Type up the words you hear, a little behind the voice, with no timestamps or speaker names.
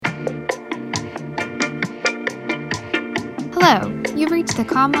Hello, you've reached the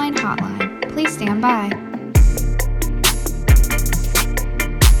Comline hotline. Please stand by.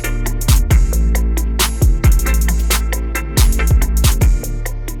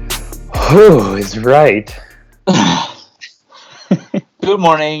 Who is right? Good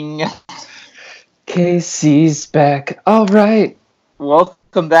morning. Casey's back. All right.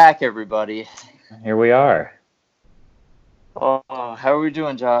 Welcome back, everybody. Here we are. Oh, how are we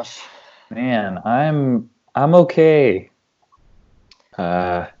doing, Josh? Man, I'm okay.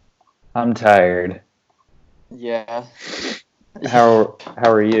 I'm tired. Yeah. How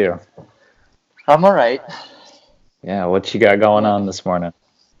are you? I'm all right. Yeah, what you got going on this morning?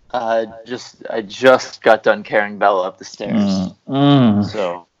 I just got done carrying Bella up the stairs.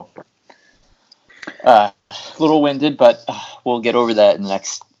 So, a little winded, but we'll get over that in the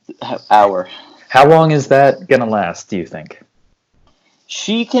next hour. How long is that gonna last, do you think?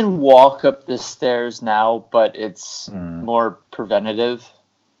 She can walk up the stairs now, but it's more preventative.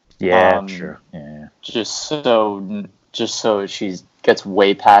 Yeah, true. Yeah. Just so she gets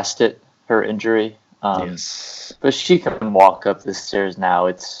way past it, her injury. Yes. But she can walk up the stairs now.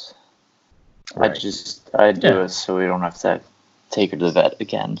 It's Right. I do it so we don't have to take her to the vet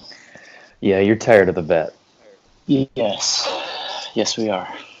again. Yeah, you're tired of the vet. Yes, we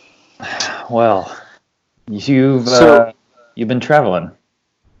are. Well, you've been traveling.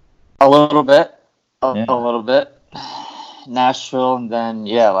 A little bit. Yeah. A little bit. Nashville, and then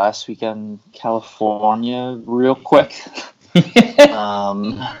last weekend California, real quick.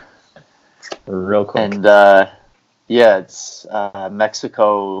 Real quick. And it's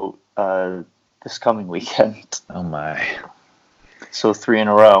Mexico this coming weekend. Oh my. So 3 in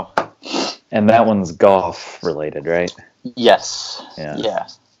a row. And that one's golf related, right? Yes. Yeah. Yeah.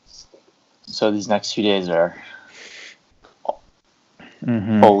 So these next few days are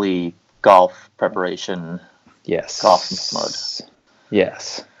fully golf preparation. Yes. Golf mode.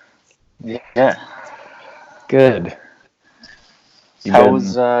 Yes. Yeah. Good. How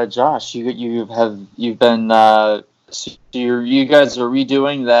was Josh? You been so you guys are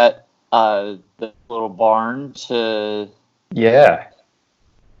redoing that the little barn to. Yeah.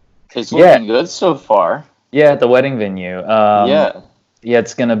 It's looking good so far. Yeah, at the wedding venue. Yeah,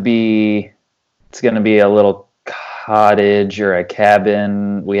 it's gonna be a little cottage or a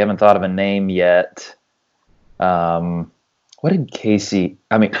cabin. We haven't thought of a name yet. What did Casey?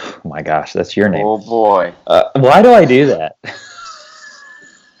 I mean, oh my gosh, that's your name. Oh boy. Why do I do that?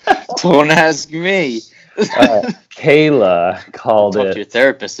 Don't ask me. Kayla called Talk it. to your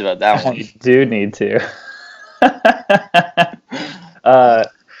therapist about that one. I do need to.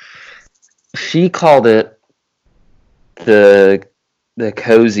 She called it the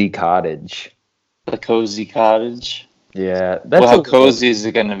cozy cottage. The cozy cottage. Yeah, how cozy is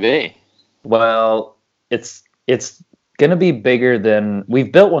it gonna be? Well, it's gonna be bigger than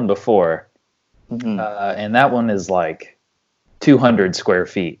we've built one before, and that one is like 200 square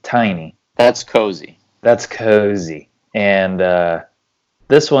feet, tiny. That's cozy. And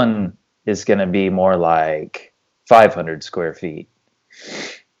this one is gonna be more like 500 square feet.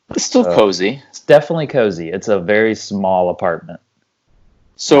 It's still cozy. It's definitely cozy. It's a very small apartment.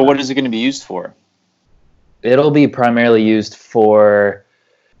 So what is it going to be used for? It'll be primarily used for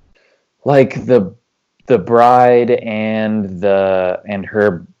like the bride and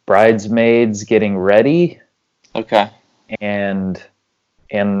her bridesmaids getting ready. Okay. And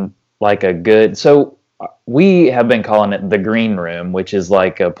like a good, so we have been calling it the green room, which is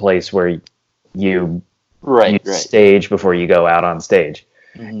like a place where you stage before you go out on stage.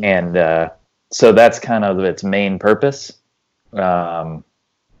 And so that's kind of its main purpose. And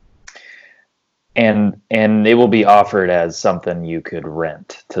it will be offered as something you could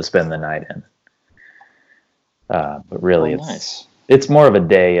rent to spend the night in. But really, it's more of a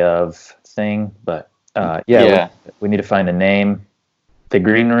day of thing. But we need to find a name. The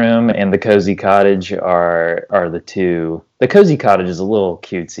green room and the cozy cottage are the two. The cozy cottage is a little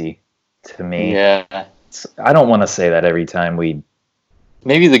cutesy to me. Yeah. I don't want to say that every time we.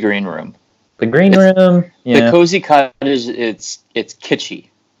 Maybe the green room. The green room. Yeah. The cozy cottage. It's kitschy.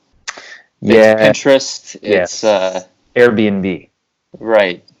 Yeah. It's Pinterest. It's Airbnb.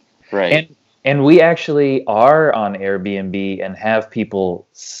 Right. And we actually are on Airbnb and have people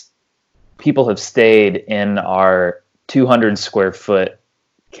have stayed in our 200 square foot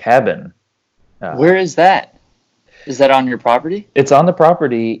cabin. Where is that? Is that on your property? It's on the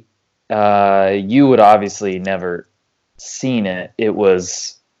property. You would obviously never seen it. It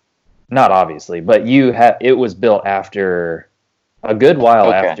was not obviously, but it was built after a good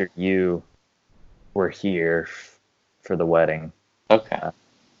while after you were here for the wedding. Okay.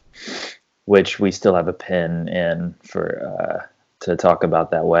 which we still have a pin in for to talk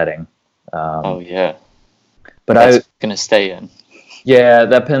about that wedding. Oh yeah, but that's gonna stay in. Yeah,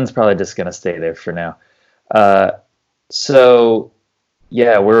 that pin's probably just gonna stay there for now. So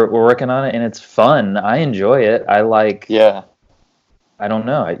yeah, we're working on it, and it's fun. I enjoy it. I like. Yeah. I don't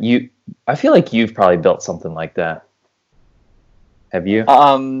know. I feel like you've probably built something like that. Have you?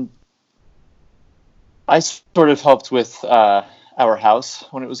 I sort of helped with our house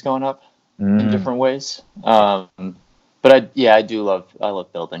when it was going up in different ways. But I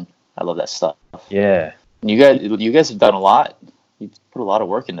love building. I love that stuff. Yeah. And you guys have done a lot. You've put a lot of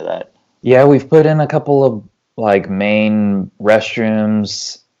work into that. Yeah, we've put in a couple of like main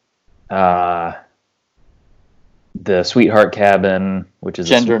restrooms, the Sweetheart Cabin, which is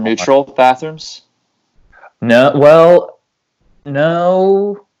gender neutral bathrooms. No,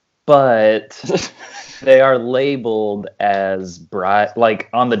 but they are labeled as bride, like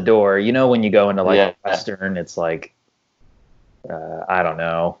on the door. You know, when you go into like a Western, it's like, I don't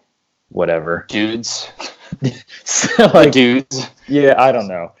know, whatever. Dudes. So like dudes. Yeah, I don't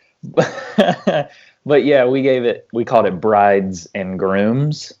know. But yeah, we called it brides and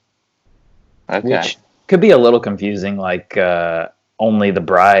grooms. Okay. Which could be a little confusing, like only the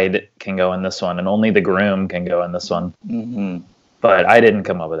bride can go in this one and only the groom can go in this one. Mm-hmm. But I didn't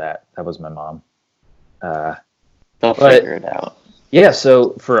come up with that. That was my mom. They'll figure it out. Yeah,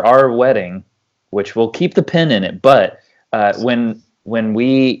 so for our wedding, which we'll keep the pin in it, but when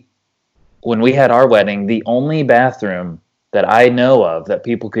we had our wedding, the only bathroom that I know of that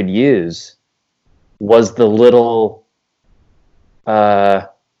people could use was the little I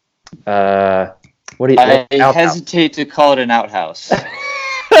hesitate to call it an outhouse.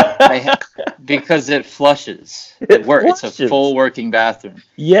 Because it flushes. It's a full working bathroom.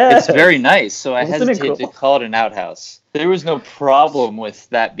 Yeah. It's very nice, so I hesitate to call it an outhouse. There was no problem with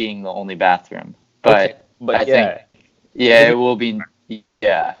that being the only bathroom. But I think it will be.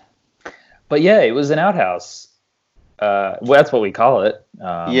 Yeah. But yeah, it was an outhouse. Well, that's what we call it.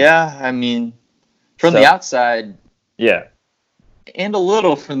 Yeah, I mean, from the outside. Yeah. And a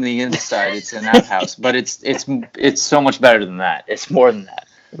little from the inside, it's an outhouse, but it's so much better than that. It's more than that.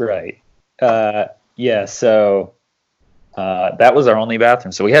 Right. Yeah. So that was our only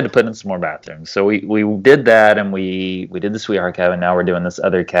bathroom. So we had to put in some more bathrooms. So we did that, and we did the Sweetheart Cabin. Now we're doing this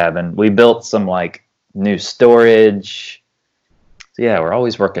other cabin. We built some like new storage. So yeah, we're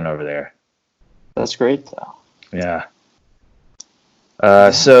always working over there. That's great, though. Yeah.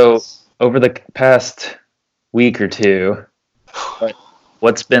 So over the past week or two,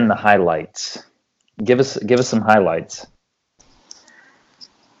 what's been the highlights? Give us some highlights.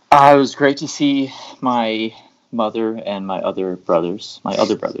 It was great to see my mother and my other brothers. As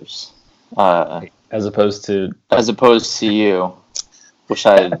opposed to you, which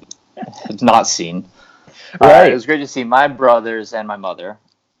I had not seen. Right. It was great to see my brothers and my mother.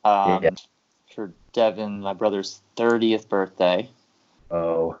 For Devin, my brother's 30th birthday.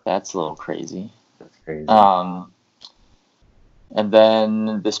 Oh. That's a little crazy. That's crazy. And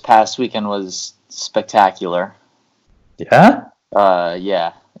then this past weekend was spectacular. Yeah?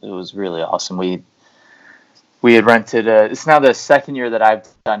 Yeah, it was really awesome. We had rented it's now the second year that I've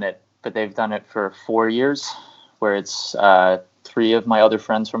done it, but they've done it for 4 years, where it's 3 of my other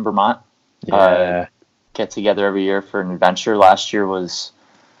friends from Vermont get together every year for an adventure. Last year was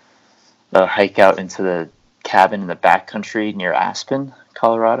a hike out into the cabin in the backcountry near Aspen,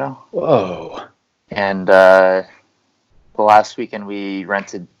 Colorado. Whoa. And the last weekend we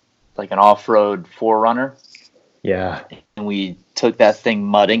rented like an off-road 4Runner. Yeah. And we took that thing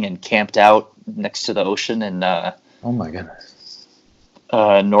mudding and camped out next to the ocean in oh my goodness.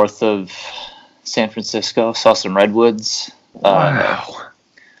 North of San Francisco. Saw some redwoods. Wow.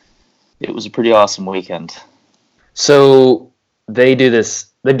 It was a pretty awesome weekend. So they do this.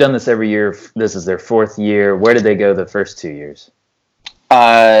 They've done this every year. This is their 4th year. Where did they go the first 2 years?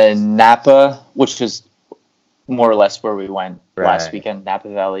 Napa, which is more or less where we went last weekend, Napa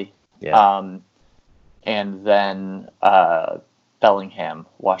Valley. Yeah. And then Bellingham,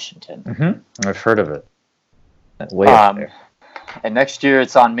 Washington. Mm-hmm. I've heard of it. Way up there. And next year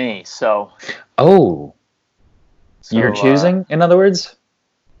it's on me. So. Oh. So, you're choosing, in other words?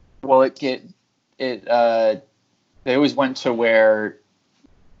 Well, they always went to where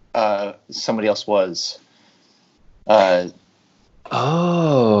somebody else was. So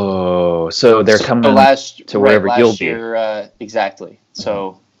they're coming to wherever you'll be. Exactly.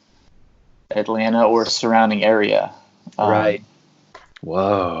 So Atlanta or surrounding area. Right.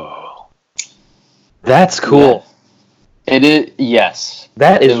 Whoa. That's cool. Yeah. It is. Yes.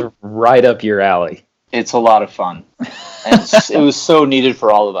 That is right up your alley. It's a lot of fun. And it was so needed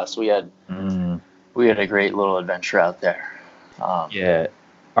for all of us. We had We had a great little adventure out there. Yeah.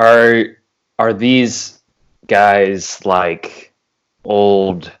 Are these guys like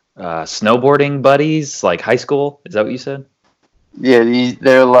old snowboarding buddies, like high school? Is that what you said? Yeah,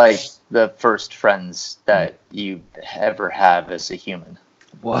 they're like the first friends that you ever have as a human.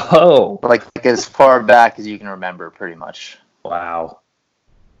 Whoa. Like as far back as you can remember, pretty much. Wow.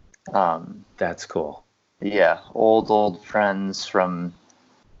 That's cool. Yeah, old friends from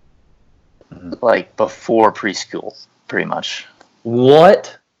like before preschool, pretty much.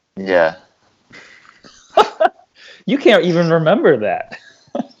 What? Yeah. You can't even remember that.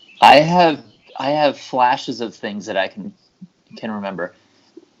 I have flashes of things that I can remember.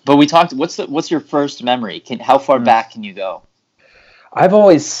 But we talked. What's your first memory? How far back can you go? I've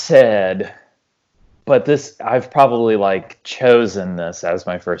always said, but I've probably like chosen this as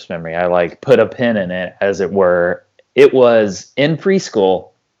my first memory. I like put a pin in it, as it were. It was in preschool.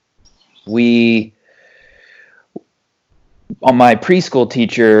 My preschool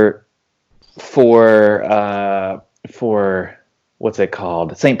teacher for what's it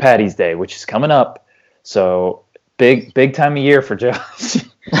called? St. Patty's Day, which is coming up. So big time of year for Josh.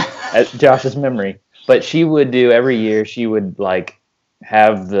 Josh's memory. But she would do every year. She would like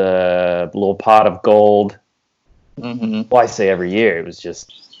have the little pot of gold. Mm-hmm. Well, I say every year. It was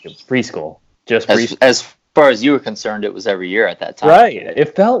preschool. As far as you were concerned, it was every year at that time. Right.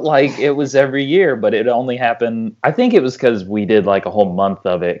 It felt like it was every year, but it only happened. I think it was because we did like a whole month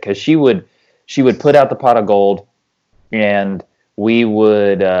of it. Because she would put out the pot of gold, and we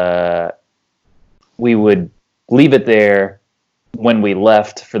would leave it there when we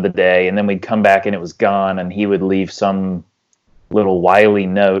left for the day, and then we'd come back and it was gone, and he would leave some little wily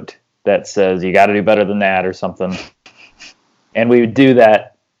note that says you got to do better than that or something. And we would do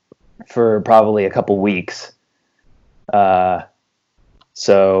that for probably a couple weeks.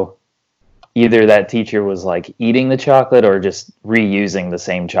 So either that teacher was like eating the chocolate or just reusing the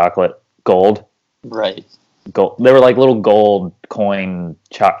same chocolate gold. Right. Gold. They were like little gold coin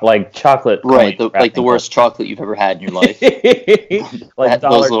chocolate. Right. The worst chocolate you've ever had in your life. Like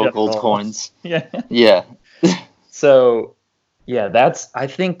those little gold coins. Yeah. Yeah. So yeah, I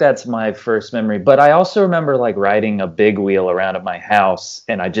think that's my first memory. But I also remember like riding a big wheel around at my house,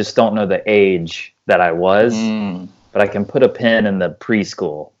 and I just don't know the age that I was. But I can put a pin in the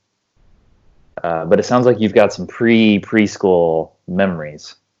preschool. But it sounds like you've got some preschool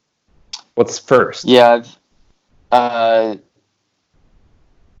memories. What's first? Yeah,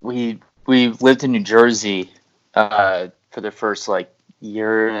 we lived in New Jersey for the first like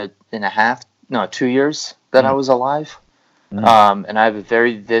year and a half, 2 years that I was alive. And I have a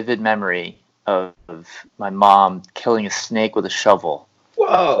very vivid memory of my mom killing a snake with a shovel.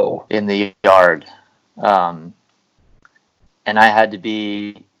 Whoa! In the yard. And I had to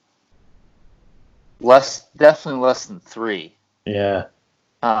be definitely less than 3. Yeah.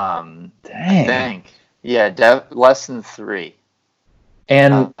 Dang. I think. Yeah, less than 3.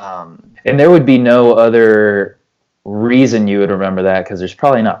 And there would be no other reason you would remember that, because there's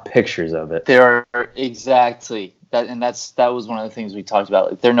probably not pictures of it. There are, exactly. That was one of the things we talked about.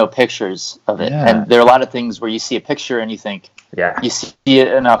 Like, there are no pictures of it. Yeah. And there are a lot of things where you see a picture and you think, you see it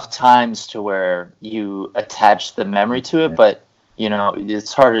enough times to where you attach the memory to it, but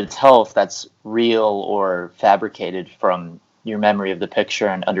it's hard to tell if that's real or fabricated from your memory of the picture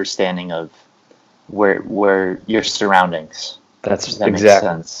and understanding of where your surroundings. That's that exactly.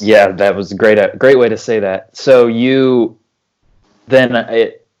 Makes sense? Yeah, that was a great way to say that. So you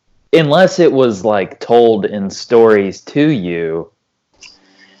then unless it was like told in stories to you,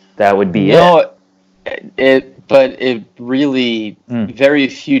 that would be it. But it really very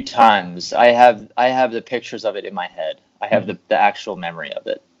few times. I have the pictures of it in my head. I have the actual memory of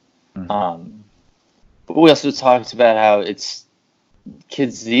it. But we also talked about how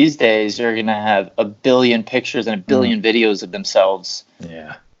kids these days are going to have a billion pictures and a billion videos of themselves.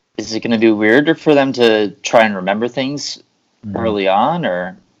 Yeah. Is it going to be weirder for them to try and remember things early on,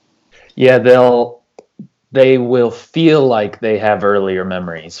 or? Yeah, they will feel like they have earlier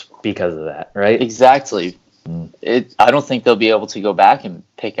memories because of that, right? Exactly. I don't think they'll be able to go back and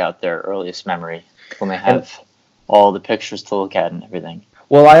pick out their earliest memory when they have all the pictures to look at and everything.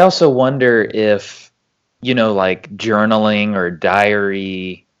 Well, I also wonder if, like journaling or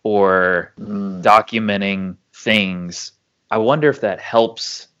diary or documenting things, I wonder if that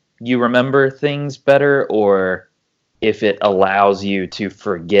helps you remember things better or if it allows you to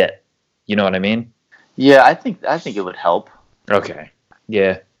forget. You know what I mean? Yeah, I think it would help. Okay.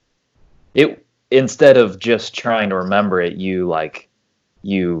 Yeah. Instead of just trying to remember it,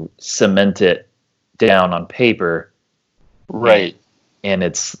 you cement it down on paper. Right. And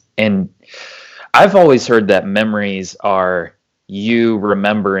I've always heard that memories are you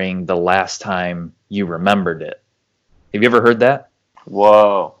remembering the last time you remembered it. Have you ever heard that?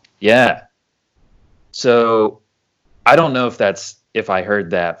 Whoa. Yeah. So I don't know if I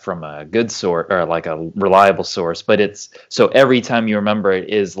heard that from a good source or like a reliable source, but it's so every time you remember it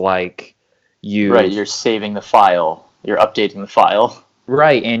is like you're saving the file, you're updating the file.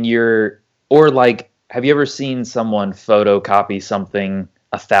 Right, and or like, have you ever seen someone photocopy something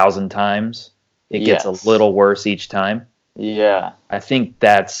 1,000 times? It gets a little worse each time. Yeah. I think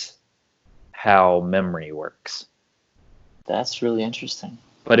that's how memory works. That's really interesting.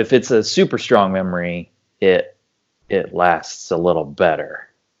 But if it's a super strong memory, it lasts a little better.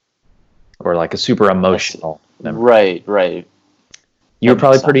 Or like a super emotional memory. Right. You were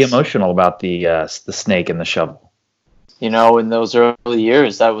probably pretty emotional about the snake and the shovel. In those early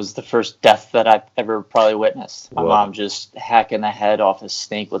years, that was the first death that I've ever probably witnessed. My mom just hacking the head off a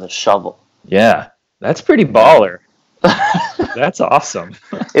snake with a shovel. Yeah, that's pretty baller. That's awesome.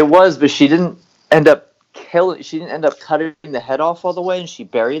 It was, but she didn't end up cutting the head off all the way, and she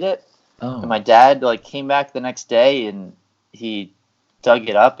buried it. Oh. And my dad came back the next day, and he dug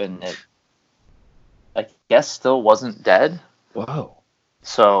it up, and it, I guess, still wasn't dead. Whoa.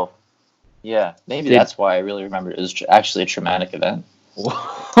 So, yeah, maybe that's why I really remember it. It was actually a traumatic event.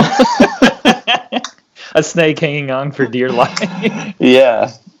 A snake hanging on for dear life.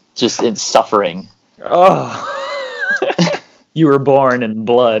 Yeah, just in suffering. Oh. You were born in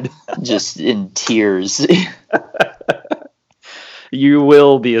blood. Just in tears. You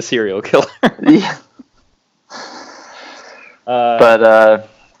will be a serial killer. Yeah. I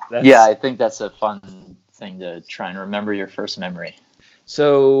think that's a fun thing to try and remember your first memory.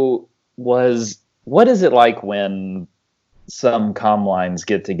 So what is it like when some comm lines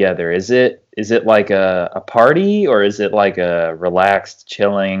get together? Is it like a party, or is it like a relaxed,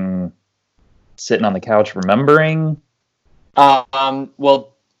 chilling, sitting on the couch remembering?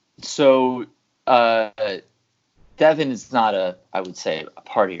 Devin is not I would say a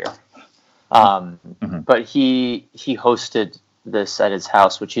partier. But he hosted this at his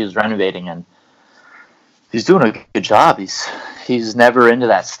house, which he was renovating, and he's doing a good job. He's never into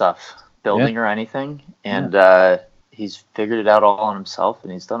that stuff, building or anything, and he's figured it out all on himself,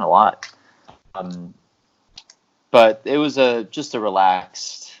 and he's done a lot. But it was just a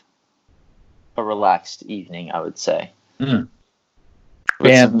relaxed evening, I would say. With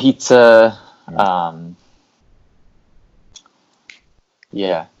some pizza.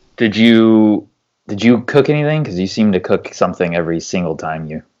 Yeah. Did you cook anything? Because you seem to cook something every single time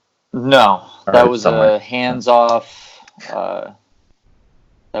you. No, that was a hands-off. That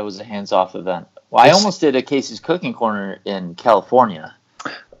was a hands-off event. Well, I almost did a Casey's Cooking Corner in California.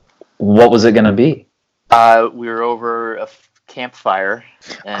 What was it going to be? We were over a campfire,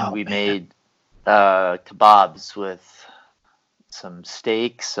 and we made kebabs with some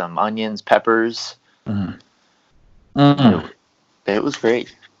steak, some onions, peppers. It was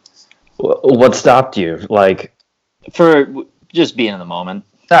great. What stopped you? For just being in the moment.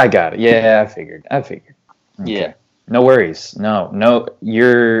 I got it. Yeah, I figured. Okay. Yeah. No worries. No.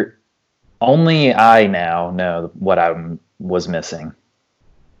 Only I now know what I was missing.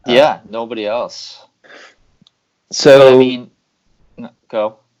 Yeah, nobody else. So,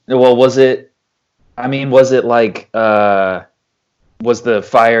 go. Well, was it like, was the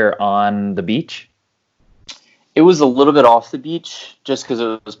fire on the beach? It was a little bit off the beach, just because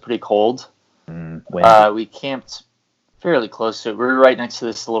it was pretty cold. We camped fairly close to it. We were right next to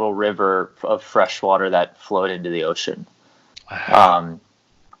this little river of fresh water that flowed into the ocean. Wow.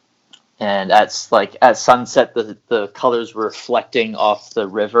 And at sunset, the colors were reflecting off the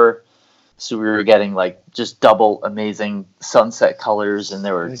river, so we were getting just double amazing sunset colors. And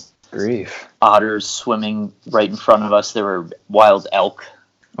there were otters swimming right in front of us. There were wild elk.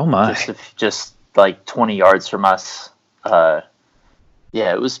 Oh my! Just 20 yards from us. It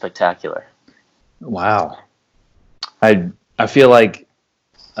was spectacular. Wow. I feel like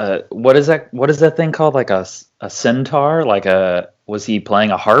what is that thing called? Like a centaur? Was he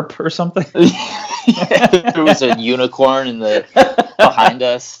playing a harp or something? There was a unicorn behind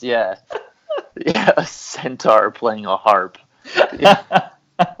us. Yeah, a centaur playing a harp. Yeah.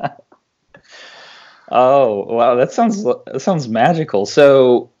 Oh wow, that sounds magical.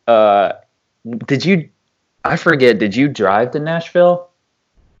 So, did you drive to Nashville?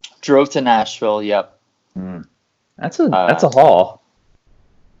 Drove to Nashville. Yep. That's a haul.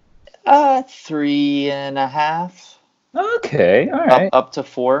 3.5. Okay, all right. Up to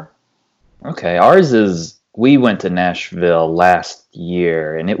 4. Okay, we went to Nashville last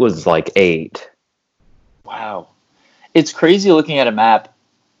year, and it was 8. Wow. It's crazy looking at a map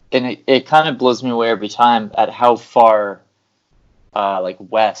and it kind of blows me away every time at how far like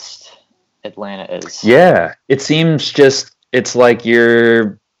west Atlanta is. Yeah, it seems it's like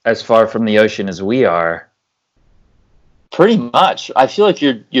you're as far from the ocean as we are. Pretty much. I feel like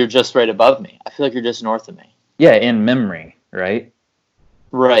you're just right above me. I feel like you're just north of me. Yeah, in memory, right?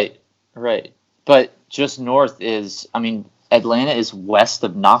 Right. But just north is, I mean, Atlanta is west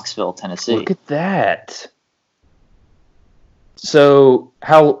of Knoxville, Tennessee. Look at that. So,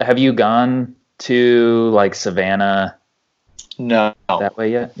 how have you gone to like Savannah? No. That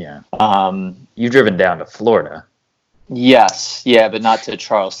way yet? Yeah. You've driven down to Florida. Yes. Yeah, but not to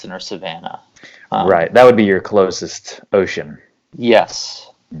Charleston or Savannah. Right. That would be your closest ocean. Yes.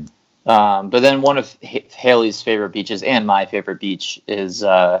 But then one of Haley's favorite beaches and my favorite beach is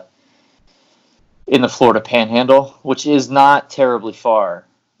in the Florida Panhandle, which is not terribly far.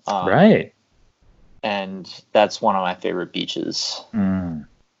 Right. And that's one of my favorite beaches on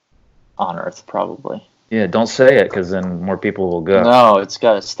Earth, probably. Yeah, don't say it because then more people will go. No, it's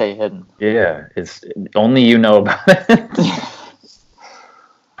got to stay hidden. Yeah, it's only you know about it.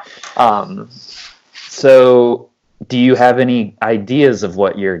 So, do you have any ideas of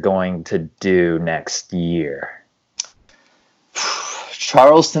what you're going to do next year?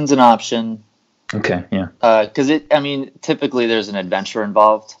 Charleston's an option. Okay, yeah. Because typically there's an adventure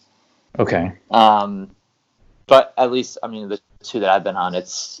involved. Okay. But at least, the two that I've been on,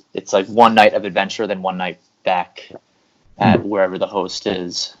 it's like one night of adventure, then one night back at wherever the host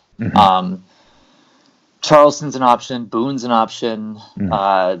is. Mm-hmm. Charleston's an option. Boone's an option.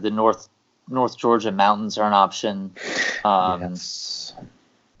 The North Georgia mountains are an option. Yes.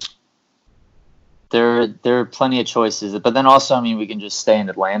 There are plenty of choices, but then also, we can just stay in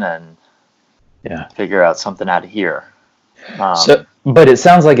Atlanta and figure out something out of here. But it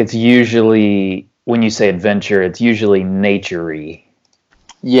sounds like it's usually, when you say adventure, it's usually nature-y.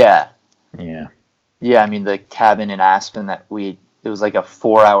 Yeah. Yeah. Yeah, the cabin in Aspen it was like a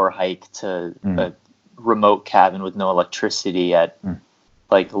 4-hour hike to a remote cabin with no electricity at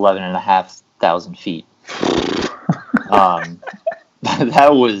like 11,500 feet. That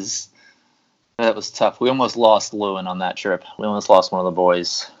was tough. We almost lost Lewin on that trip. We almost lost one of the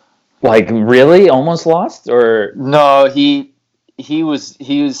boys. Like, really? Almost lost? Or no, he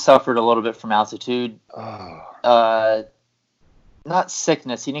suffered a little bit from altitude. Oh. Not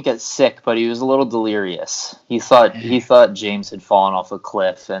sickness. He didn't get sick, but he was a little delirious. He thought James had fallen off a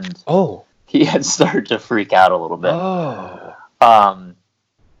cliff, and he had started to freak out a little bit. Oh.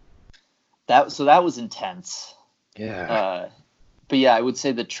 That was intense. Yeah. But yeah, I would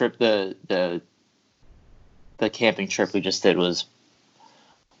say the trip, the camping trip we just did was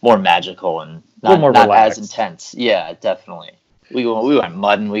more magical and not as intense. Yeah, definitely. We went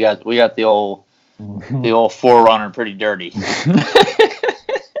mudding. We got the old 4Runner pretty dirty.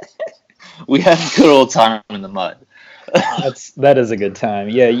 We had a good old time in the mud. That is a good time.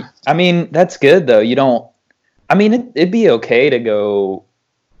 Yeah, that's good though. You don't. It'd be okay to go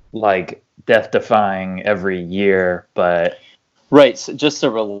like death-defying every year, but right. So just a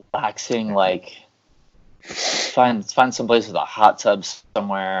relaxing, like find some place with a hot tub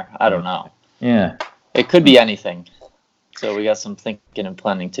somewhere. I don't know. Yeah, it could be anything. So we got some thinking and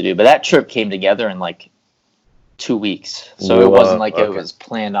planning to do. But that trip came together in like 2 weeks. So it wasn't like it was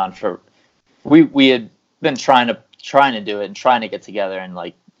planned on for. We had been trying to do it and trying to get together, and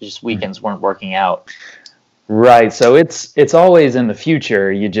like just weekends weren't working out. Right. So it's always in the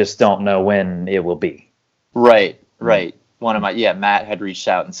future. You just don't know when it will be. Right. One of Matt had reached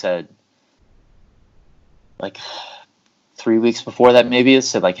out and said, like 3 weeks before that, maybe it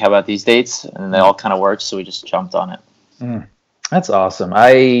said like, how about these dates? And they all kind of worked, so we just jumped on it. That's awesome.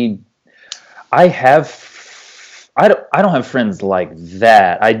 I don't have friends like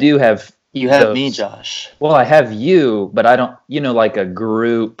that. I do have. You have me, Josh. Well, I have you, but I don't. Like a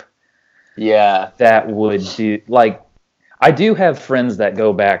group. Yeah. That would do like. I do have friends that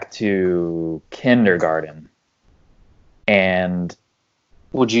go back to kindergarten. And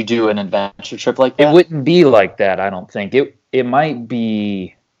would you do an adventure trip like that? It wouldn't be like that. I don't think it might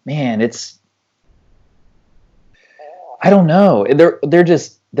be. Man, I don't know.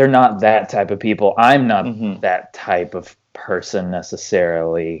 They're not that type of people. I'm not that type of person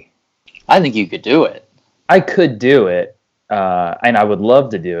necessarily. I think you could do it. I could do it, and I would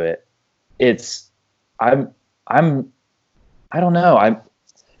love to do it. I don't know.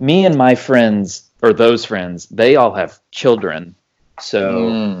 Me and my friends, or those friends, they all have children.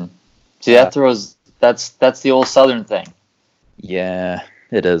 So, see, that's the old Southern thing. Yeah,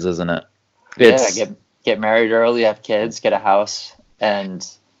 it is, isn't it? Get married early, have kids, get a house, and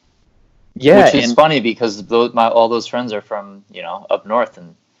which is funny because all those friends are from up north,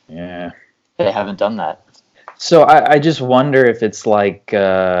 and Yeah. They haven't done that. So I just wonder if it's like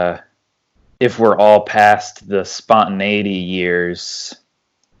if we're all past the spontaneity years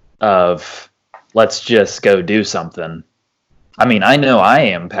of let's just go do something. I mean, I know I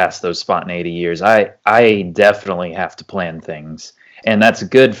am past those spontaneity years. I definitely have to plan things, and that's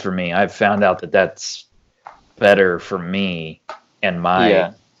good for me. I've found out that that's better for me and my.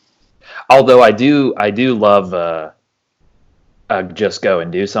 Yeah. Although I do love just go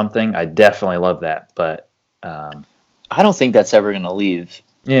and do something. I definitely love that, but I don't think that's ever going to leave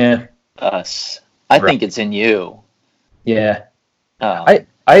yeah, us. I think it's in you. Yeah. I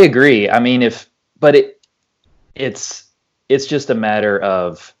agree. I mean, it's just a matter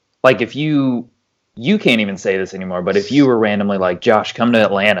of like if you can't even say this anymore, but if you were randomly like, Josh, come to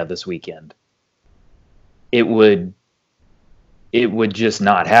Atlanta this weekend, it would just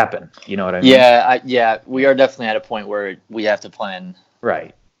not happen. You know what I mean? Yeah, we are definitely at a point where we have to plan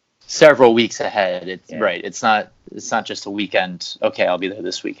right several weeks ahead. It's right. It's not just a weekend. Okay, I'll be there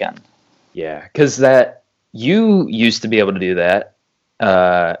this weekend. Yeah, because that you used to be able to do that.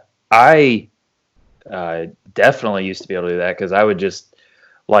 I definitely used to be able to do that because I would just,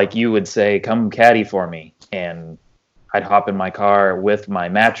 like you would say, come caddy for me. And I'd hop in my car with my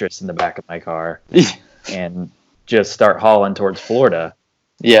mattress in the back of my car and just start hauling towards Florida.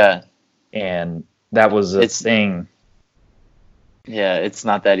 Yeah. And that was a thing. Yeah, it's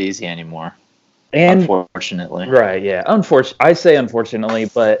not that easy anymore. And unfortunately. Right, yeah. I say unfortunately,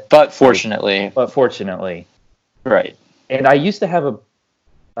 but fortunately. But fortunately. Right. And I used to have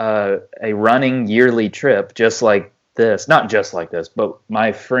a running yearly trip just like this. Not just like this, but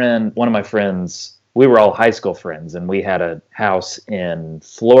one of my friends, we were all high school friends, and we had a house in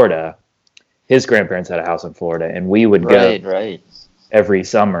Florida. His grandparents had a house in Florida, and we would go every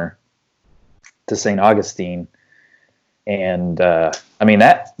summer to St. Augustine. And I mean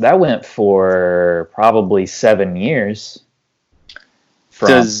that went for probably 7 years.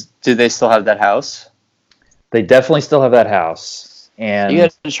 Do they still have that house? They definitely still have that house, and you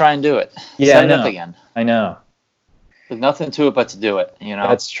got to try and do it. Yeah, Set it up again. I know. There's nothing to it but to do it. You know.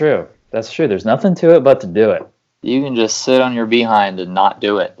 That's true. There's nothing to it but to do it. You can just sit on your behind and not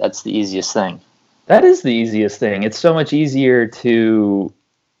do it. That's the easiest thing. That is the easiest thing. It's so much easier to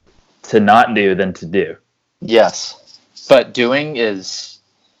not do than to do. Yes. But doing it's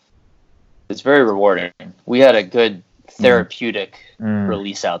very rewarding. We had a good therapeutic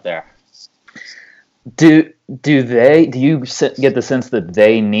release out there. Do you get the sense that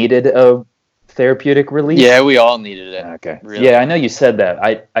they needed a therapeutic release? Yeah, we all needed it. Okay. Really. Yeah, I know you said that.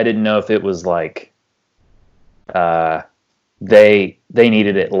 I didn't know if it was like they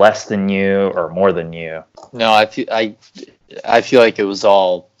needed it less than you or more than you. No, I feel like it was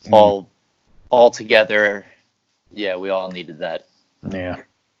all together. Yeah, we all needed that. Yeah.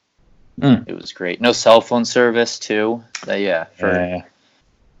 It was great. No cell phone service too. For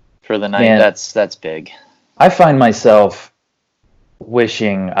the night. Man, that's big. I find myself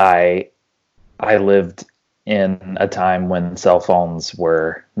wishing I lived in a time when cell phones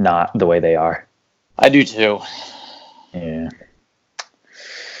were not the way they are. I do too. Yeah.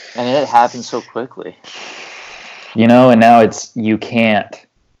 And it happened so quickly. You know, and now you can't.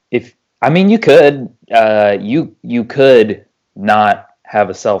 You could. You could not have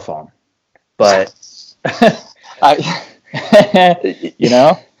a cell phone, but you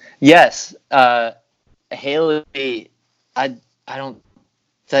know. Yes, Haley. I don't.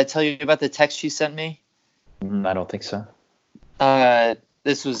 Did I tell you about the text she sent me? I don't think so.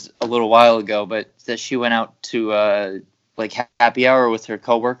 This was a little while ago, but that she went out to like happy hour with her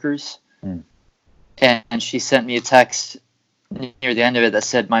coworkers, and she sent me a text near the end of it that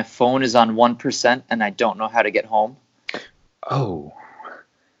said, "My phone is on 1% and I don't know how to get home." Oh.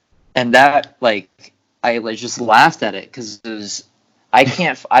 And that, I just laughed at it because I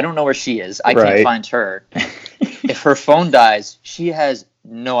don't know where she is. I can't find her. If her phone dies, she has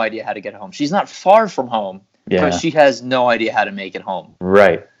no idea how to get home. She's not far from home, but she has no idea how to make it home.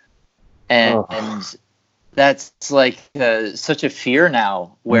 Right. And that's such a fear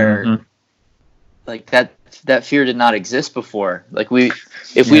now where that fear did not exist before. If we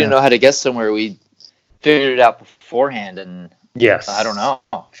didn't know how to get somewhere, we figured it out beforehand. And yes, I don't know.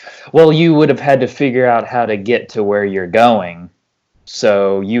 Well, you would have had to figure out how to get to where you're going,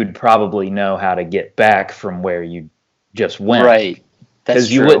 so you'd probably know how to get back from where you just went. Right. That's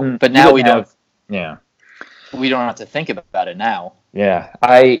true. You wouldn't. But now we don't. Yeah. We don't have to think about it now. Yeah,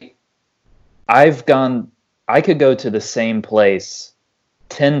 I've gone. I could go to the same place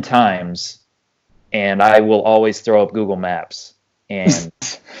 10 times. And I will always throw up Google Maps, and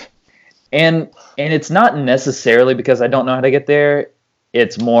it's not necessarily because I don't know how to get there.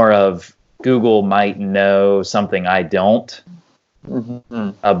 it's more of Google might know something I don't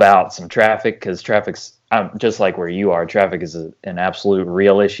about some traffic, because traffic's just like where you are. Traffic is an absolute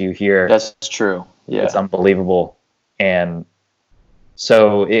real issue here. That's true. Yeah. It's unbelievable. And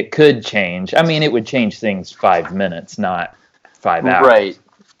so it could change. I mean, it would change things 5 minutes, not 5 hours.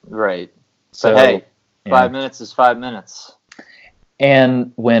 Right. So, but hey, 5 minutes is 5 minutes.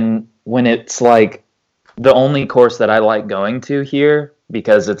 And when it's like the only course that I like going to here,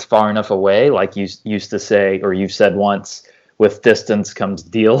 because it's far enough away, like you used to say, or you've said once, with distance comes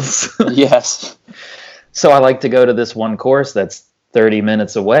deals. Yes. So I like to go to this one course that's 30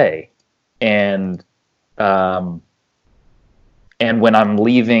 minutes away. And when I'm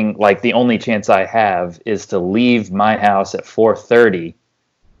leaving, like the only chance I have is to leave my house at 4:30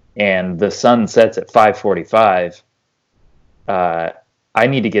 and the sun sets at 5:45. I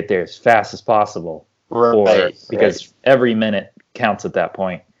need to get there as fast as possible. Because every minute counts at that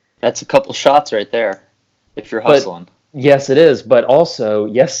point. That's a couple shots right there if you're hustling. Yes, it is. But also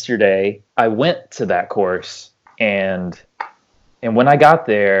yesterday I went to that course, and when I got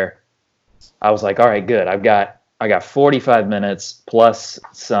there, I was like, all right, good. I got 45 minutes plus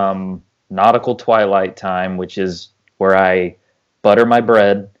some nautical twilight time, which is where I butter my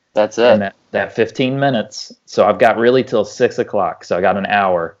bread. That's it. And that 15 minutes. So I've got really till 6 o'clock. So I got an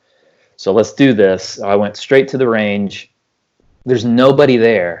hour. So let's do this. I went straight to the range. There's nobody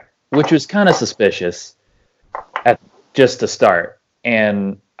there, which was kind of suspicious just to start.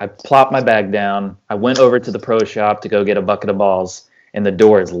 And I plopped my bag down. I went over to the pro shop to go get a bucket of balls, and the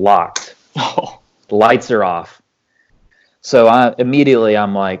door is locked. Oh. The lights are off. So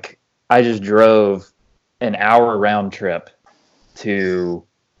I'm like, I just drove an hour round trip to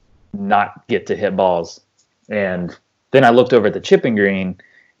not get to hit balls. And then I looked over at the chipping green,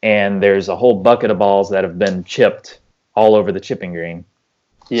 and there's a whole bucket of balls that have been chipped all over the chipping green.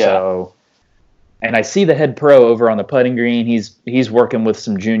 Yeah. So, and I see the head pro over on the putting green. He's working with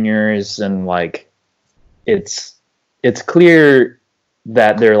some juniors, and like it's clear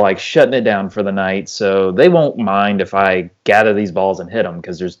that they're like shutting it down for the night. So they won't mind if I gather these balls and hit them,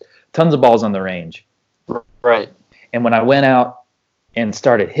 because there's tons of balls on the range. Right. And when I went out and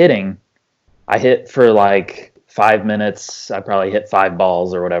started hitting, I hit for like 5 minutes. I probably hit 5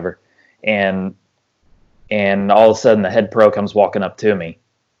 balls or whatever. And all of a sudden the head pro comes walking up to me.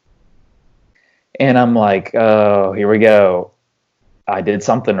 And I'm like, oh, here we go. I did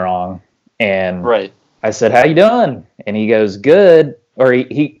something wrong. And I said, how you doing? And he goes, good. Or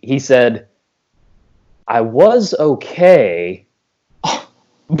he said, I was okay.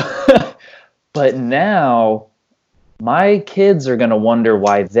 But now my kids are going to wonder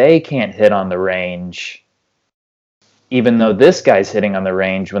why they can't hit on the range, even though this guy's hitting on the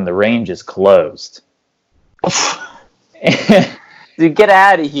range when the range is closed. Dude, get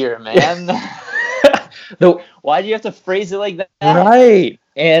out of here, man. Why do you have to phrase it like that? Right.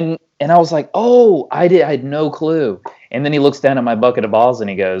 And I was like, oh, I had no clue. And then he looks down at my bucket of balls and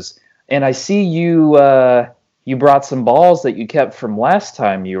he goes, and I see you brought some balls that you kept from last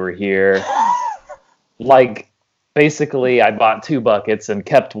time you were here. Like, basically, I bought 2 buckets and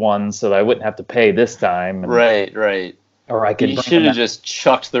kept one so that I wouldn't have to pay this time. And, right. Or I could. You should have just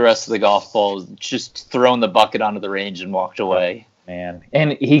chucked the rest of the golf balls, just thrown the bucket onto the range and walked away. Man.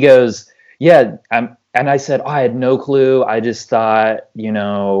 And he goes, yeah, and I said, I had no clue. I just thought,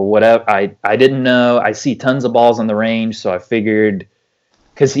 whatever. I didn't know. I see tons of balls on the range, so I figured,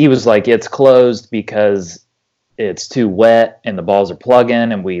 because he was like, it's closed because it's too wet and the balls are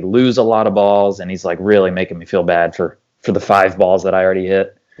plugging and we lose a lot of balls. And he's like really making me feel bad for the 5 balls that I already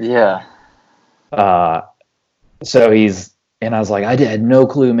hit. Yeah. And I was like, I had no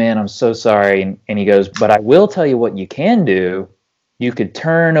clue, man. I'm so sorry. And he goes, but I will tell you what you can do. You could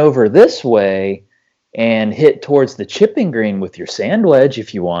turn over this way and hit towards the chipping green with your sand wedge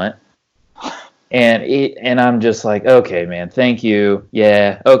if you want. And I'm just like, okay, man, thank you.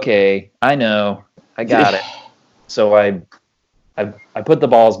 Yeah, okay, I know, I got it. So I put the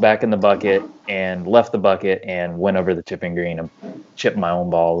balls back in the bucket and left the bucket and went over the chipping green and chipped my own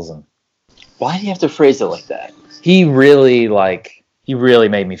balls. And why do you have to phrase it like that? He really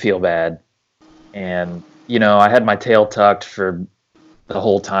made me feel bad. And I had my tail tucked for the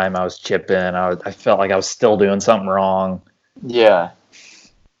whole time I was chipping. I felt like I was still doing something wrong. Yeah.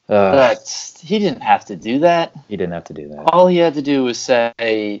 He didn't have to do that. He didn't have to do that. All he had to do was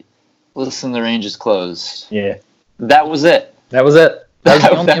say, listen, the range is closed. Yeah. That was it. That was it.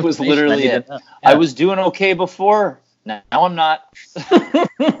 That was literally it. Yeah. I was doing okay before. Now I'm not.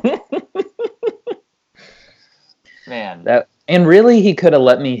 Man. And really, he could have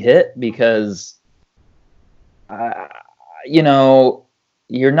let me hit because,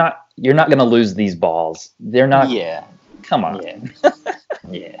 you're not going to lose these balls. They're not. Yeah. Come on. Yeah.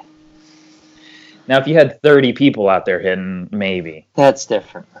 Yeah. Now, if you had 30 people out there hitting, maybe. That's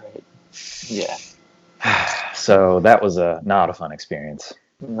different, right? Yeah. So that was not a fun experience.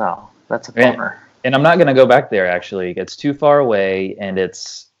 No, that's a bummer. And I'm not going to go back there, actually. It's too far away, and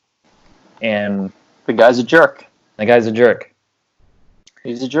the guy's a jerk. The guy's a jerk.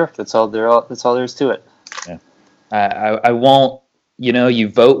 He's a jerk. That's all there is to it. Yeah. I won't, you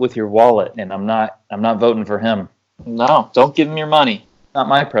vote with your wallet, and I'm not voting for him. No, don't give him your money. Not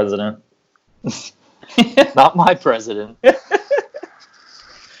my president. Not my president.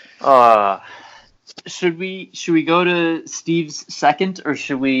 Should we go to Steve's second, or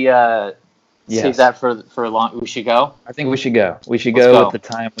should we save that for a long? We should go. I think we should go. Let's go with the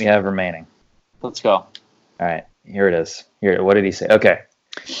time we have remaining. Let's go. All right, here it is. Here, what did he say? Okay,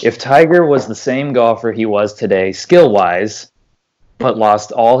 if Tiger was the same golfer he was today, skill-wise, but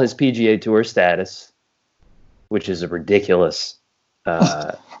lost all his PGA Tour status, which is a ridiculous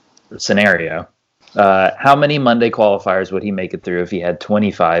scenario. How many Monday qualifiers would he make it through if he had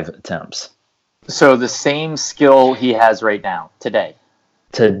 25 attempts? So the same skill he has right now, today.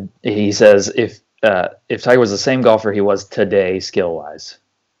 He says if Tiger was the same golfer he was today, skill-wise.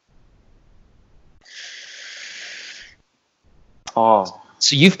 Oh.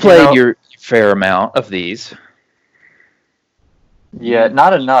 So you've played your fair amount of these. Yeah,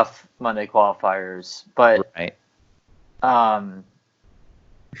 not enough Monday qualifiers, but right.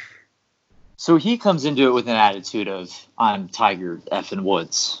 So he comes into it with an attitude of I'm Tiger effing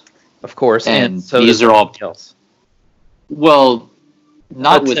Woods. Of course, and so these are all else. Well,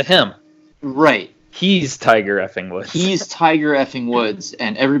 not with him. Right. He's Tiger effing Woods. He's Tiger effing Woods,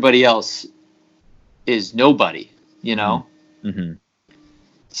 and everybody else is nobody. Mm-hmm.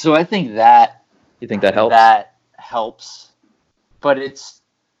 So I think that. You think that helps? That helps, but it's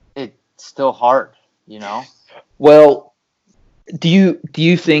still hard. Well, do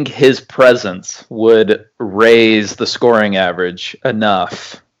you think his presence would raise the scoring average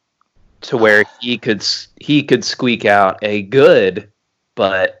enough to where he could squeak out a good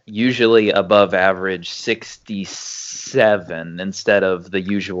but usually above average 67 instead of the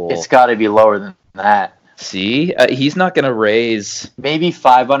usual? It's got to be lower than that. See, he's not going to raise. Maybe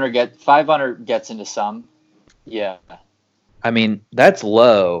 500 gets into some. Yeah. I mean, that's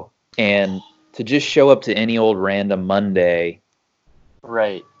low, and to just show up to any old random Monday.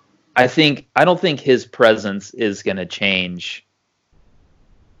 Right. I don't think his presence is going to change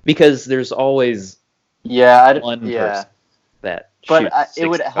because there's always one person that but shoots it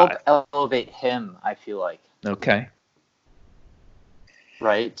would 65. help elevate him, I feel like. Okay.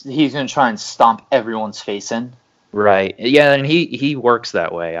 Right? He's going to try and stomp everyone's face in. Right. Yeah, and he works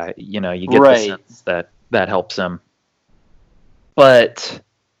that way. You get the sense that helps him. But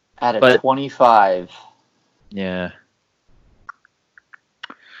at a 25. Yeah.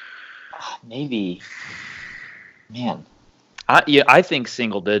 Maybe. Man. I think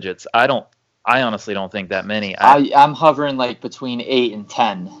single digits. I honestly don't think that many. I'm hovering like between 8 and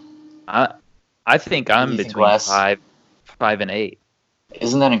 10. I think I'm between 5 and 8.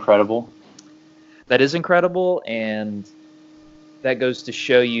 Isn't that incredible? That is incredible, and that goes to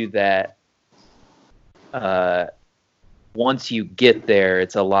show you that once you get there,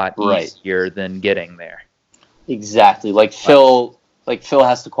 it's a lot easier than getting there. Exactly. Like Phil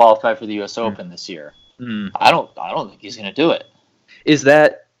has to qualify for the U.S. Open this year. Mm. I don't think he's going to do it. Is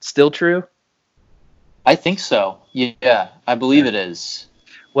that still true? I think so. Yeah, I believe it is.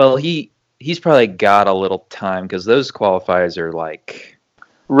 Well, he's probably got a little time because those qualifiers are like.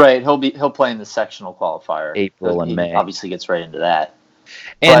 Right, he'll play in the sectional qualifier. April and May. Obviously gets right into that.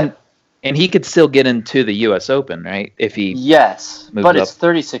 And he could still get into the U.S. Open, right? If he but it's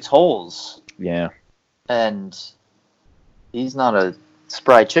 36 holes. Yeah. And he's not a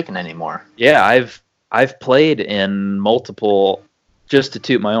spry chicken anymore. Yeah, I've played in multiple, just to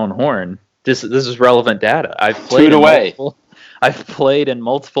toot my own horn. This is relevant data. I've played in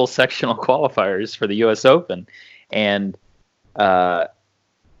multiple sectional qualifiers for the U.S. Open, and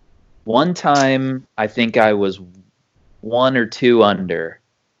one time I think I was 1 or 2 under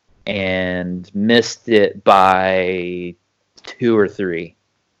and missed it by 2 or 3.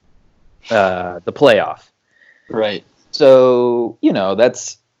 The playoff. Right. So,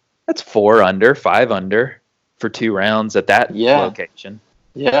 that's 4 under, 5 under for 2 rounds at that location.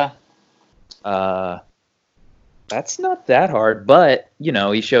 Yeah. That's not that hard, but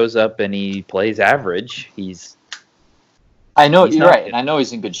he shows up and he plays average. I know you're right, and I know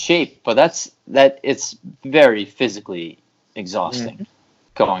he's in good shape, but it's very physically exhausting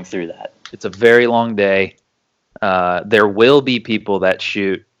going through that. It's a very long day. There will be people that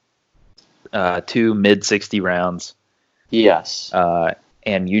shoot 2 mid-60 rounds. Yes.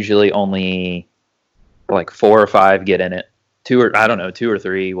 And usually only like 4 or 5 get in it. 2 or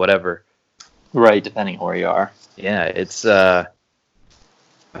 3, whatever. Right, depending on where you are. Yeah, it's that's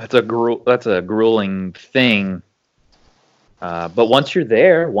a grueling thing. But once you're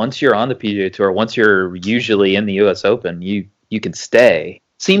there, once you're on the PGA Tour, once you're usually in the U.S. Open, you can stay.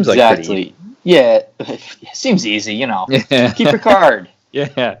 Seems like pretty easy. Yeah, it seems easy, Yeah. Keep your card.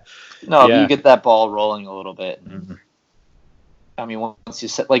 Yeah. No, Yeah. you get that ball rolling a little bit. Mhm. I mean, once you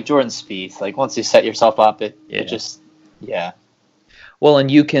set, like Jordan Spieth, like once you set yourself up, it just, yeah. Well, and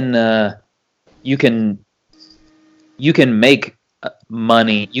you can make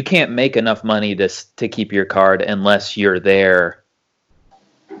money. You can't make enough money to keep your card unless you're there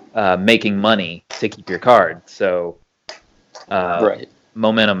making money to keep your card. So, Right.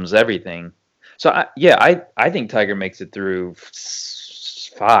 Momentum's everything. So, I think Tiger makes it through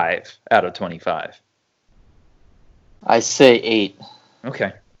 5 out of 25. I say 8.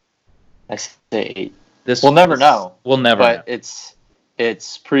 Okay. I say 8. We'll never know. We'll never know. But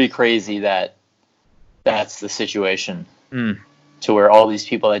it's pretty crazy that that's the situation. To where all these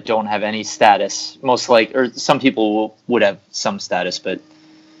people that don't have any status, or some people would have some status, but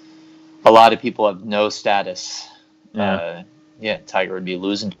a lot of people have no status. Tiger would be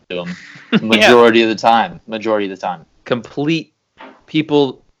losing to them majority of the time. Complete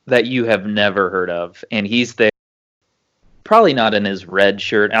people that you have never heard of, and he's there. Probably not in his red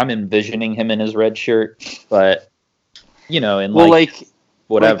shirt. I'm envisioning him in his red shirt, but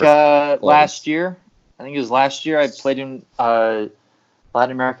whatever. Last year, I think it was last year, I played in a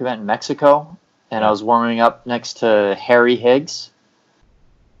Latin America event in Mexico, and I was warming up next to Harry Higgs.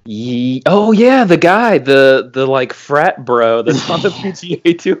 Oh yeah, the guy, the like frat bro that's on the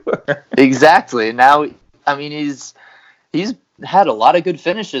PGA Tour. Exactly. Now, I mean, he's had a lot of good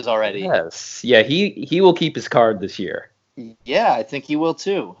finishes already. Yes. Yeah, he will keep his card this year. Yeah, I think he will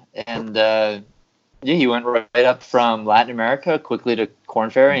too. And he went right up from Latin America quickly to Korn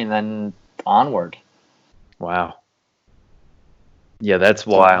Ferry and then onward. Wow. Yeah, that's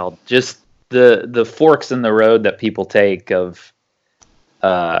wild. Just the forks in the road that people take of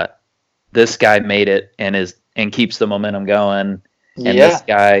this guy made it and keeps the momentum going, and this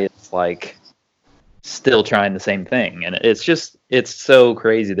guy is like still trying the same thing, and it's so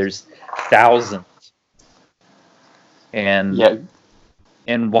crazy. There's thousands, and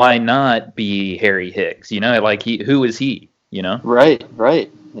why not be Harry Higgs? Like who is he?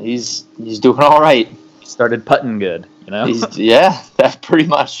 Right. He's doing all right. He started putting good. That's pretty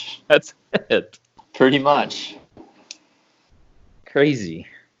much. That's it. Pretty much. Crazy.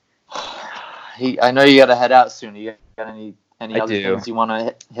 I know you got to head out soon. You got any other things you want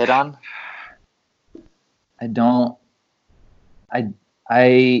to hit on? I don't.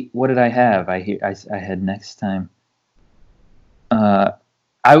 What did I have? I had next time. I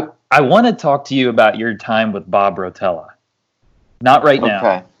want to talk to you about your time with Bob Rotella. Not right now.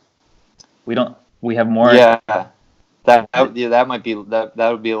 Okay. We have more. Yeah. That might be that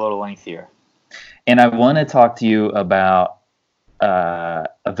would be a little lengthier. And I want to talk to you about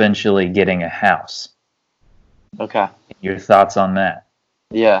eventually getting a house. Okay. Your thoughts on that?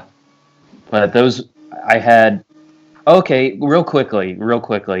 Yeah. But those I had. Okay, real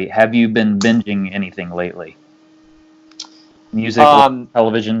quickly. Have you been binging anything lately? Music,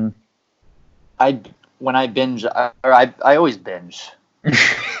 television? When I binge, I always binge.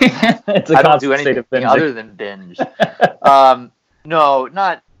 I don't do anything other than binge. No,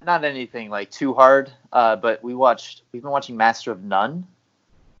 not anything like too hard. But we've been watching Master of None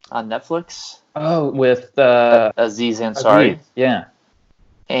on Netflix. Oh, with Aziz Ansari. Yeah.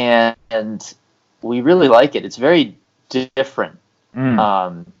 And we really like it. It's very different.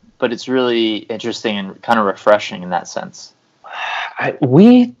 But it's really interesting and kind of refreshing in that sense.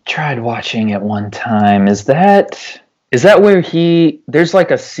 We tried watching it one time. Is that where there's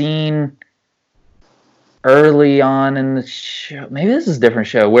like a scene early on in the show? Maybe this is a different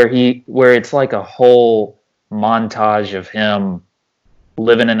show where it's like a whole montage of him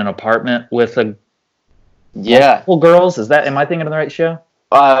living in an apartment with multiple girls. Am I thinking of the right show?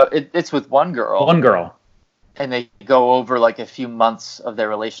 It's with one girl. One girl. And they go over like a few months of their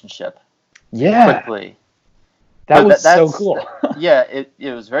relationship. Yeah. Quickly. That was so cool. Yeah, it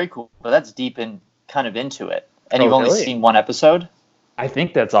was very cool. But that's deep in kind of into it. And you've only seen one episode? I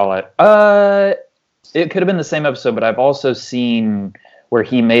think that's all it could have been the same episode, but I've also seen where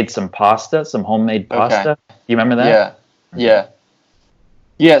he made some homemade pasta. Okay. You remember that?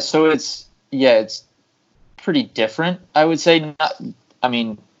 Yeah, so it's pretty different, I would say.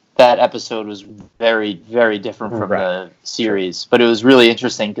 that episode was very, very different from the series, but it was really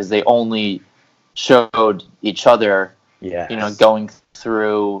interesting because they only showed each other, going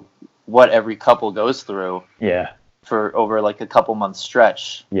through what every couple goes through. Yeah. For over like a couple months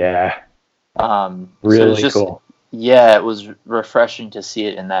stretch. Yeah. Really cool. Yeah, it was refreshing to see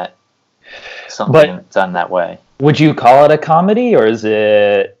it in that something done that way. Would you call it a comedy, or is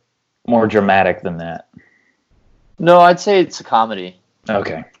it more dramatic than that? No, I'd say it's a comedy.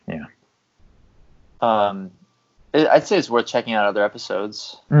 Okay. Yeah. I'd say it's worth checking out other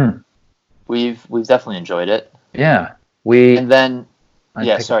episodes. We've definitely enjoyed it. Yeah. And then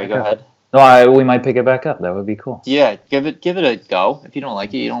sorry, go ahead. No, we might pick it back up. That would be cool. Yeah, give it a go. If you don't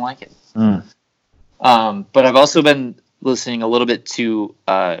like it, you don't like it. But I've also been listening a little bit to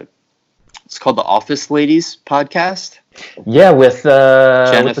it's called the Office Ladies podcast. Yeah, with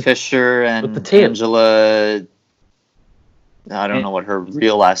Jenna Fisher and Angela. I don't know what her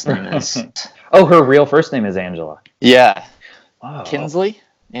real last name is. Oh, her real first name is Angela. Yeah. Oh. Kinsley?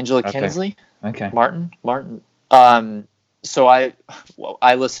 Angela Kinsley? Okay. Martin. So I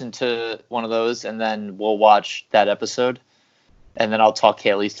listened to one of those, and then we'll watch that episode, and then I'll talk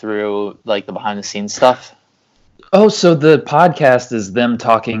Haley through like the behind the scenes stuff. Oh, so the podcast is them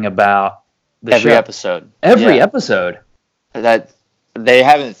talking about the every show. Episode. Every episode. That they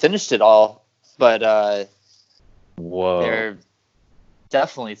haven't finished it all, but whoa, they're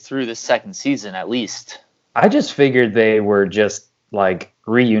definitely through the second season at least. I just figured they were just like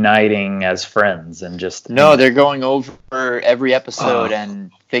reuniting as friends and just no, they're going over every episode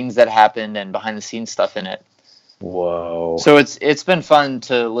and things that happened and behind the scenes stuff in it. Whoa. So it's been fun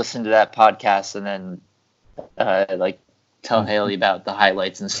to listen to that podcast and then like tell Haley about the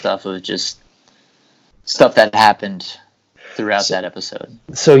highlights and stuff of just stuff that happened throughout that episode.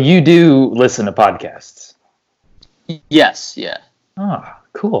 So you do listen to podcasts? Yes, yeah. Oh,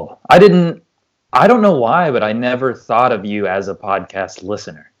 cool. I don't know why, but I never thought of you as a podcast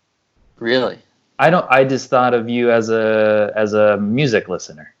listener. Really? I just thought of you as a music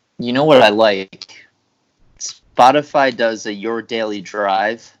listener. You know what I like? Spotify does a Your Daily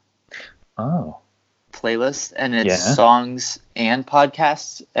Drive playlist, and it's songs and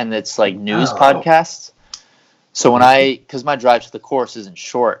podcasts, and it's like news podcasts. So because my drive to the course isn't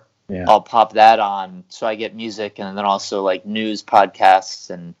short, I'll pop that on, so I get music and then also like news podcasts,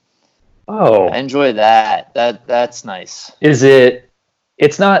 and I enjoy that. That's nice.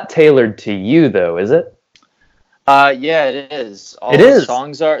 It's not tailored to you though, is it? Yeah, it is.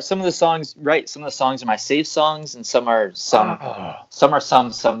 Some of the songs are my save songs, and some are some. Some are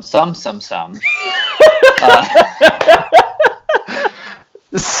songs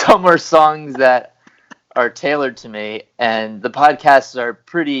that are tailored to me, and the podcasts are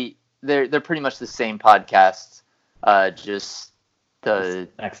they're pretty much the same podcasts, just the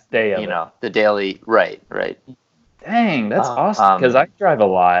next day of the daily, right. Dang, that's awesome, because I drive a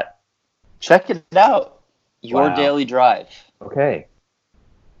lot. Check it out. Your Daily Drive. Okay.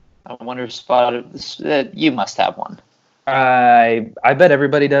 I wonder you must have one. I bet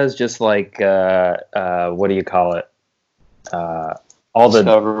everybody does, just like what do you call it? All the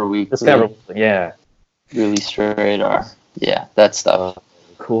Discover Weekly. Yeah. Release Radar. Yeah, that stuff.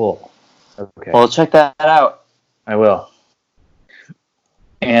 Cool. Okay. Well, check that out. I will.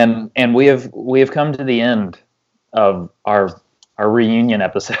 And we have come to the end of our reunion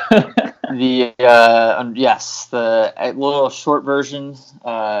episode. The little short version.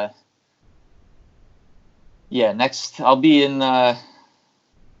 Next I'll be in.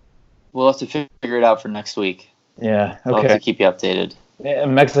 We'll have to figure it out for next week. Yeah. Okay. I'll have to keep you updated.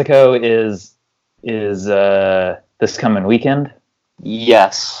 Mexico is this coming weekend.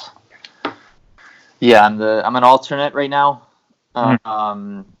 Yes. Yeah, I'm an alternate right now. So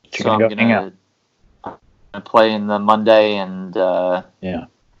I'm gonna play in the Monday and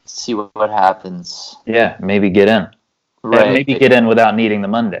see what happens. Yeah, maybe get in. Right. Maybe get in without needing the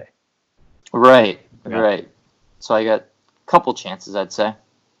Monday. Right. So I got a couple chances, I'd say.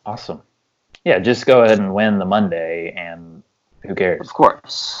 Awesome. Yeah, just go ahead and win the Monday, and who cares? Of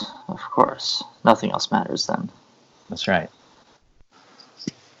course. Nothing else matters then. That's right.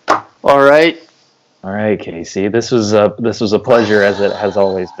 All right, Casey. This was a pleasure, as it has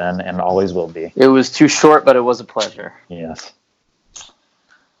always been and always will be. It was too short, but it was a pleasure. Yes.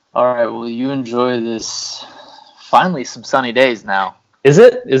 All right. Well, you enjoy this. Finally, some sunny days now. Is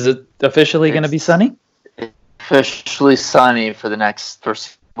it? Is it officially going to be sunny? Officially sunny for the next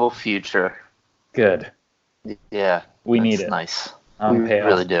foreseeable future. Good. Yeah. We need it. Nice. We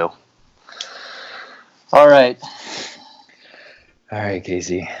really do. All right. All right,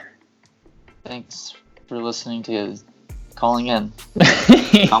 Casey. Thanks for listening to calling in.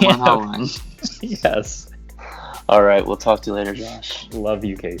 Hotline hotline. Yes. All right, we'll talk to you later, Josh. Love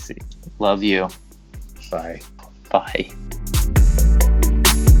you, Casey. Love you. Bye. Bye.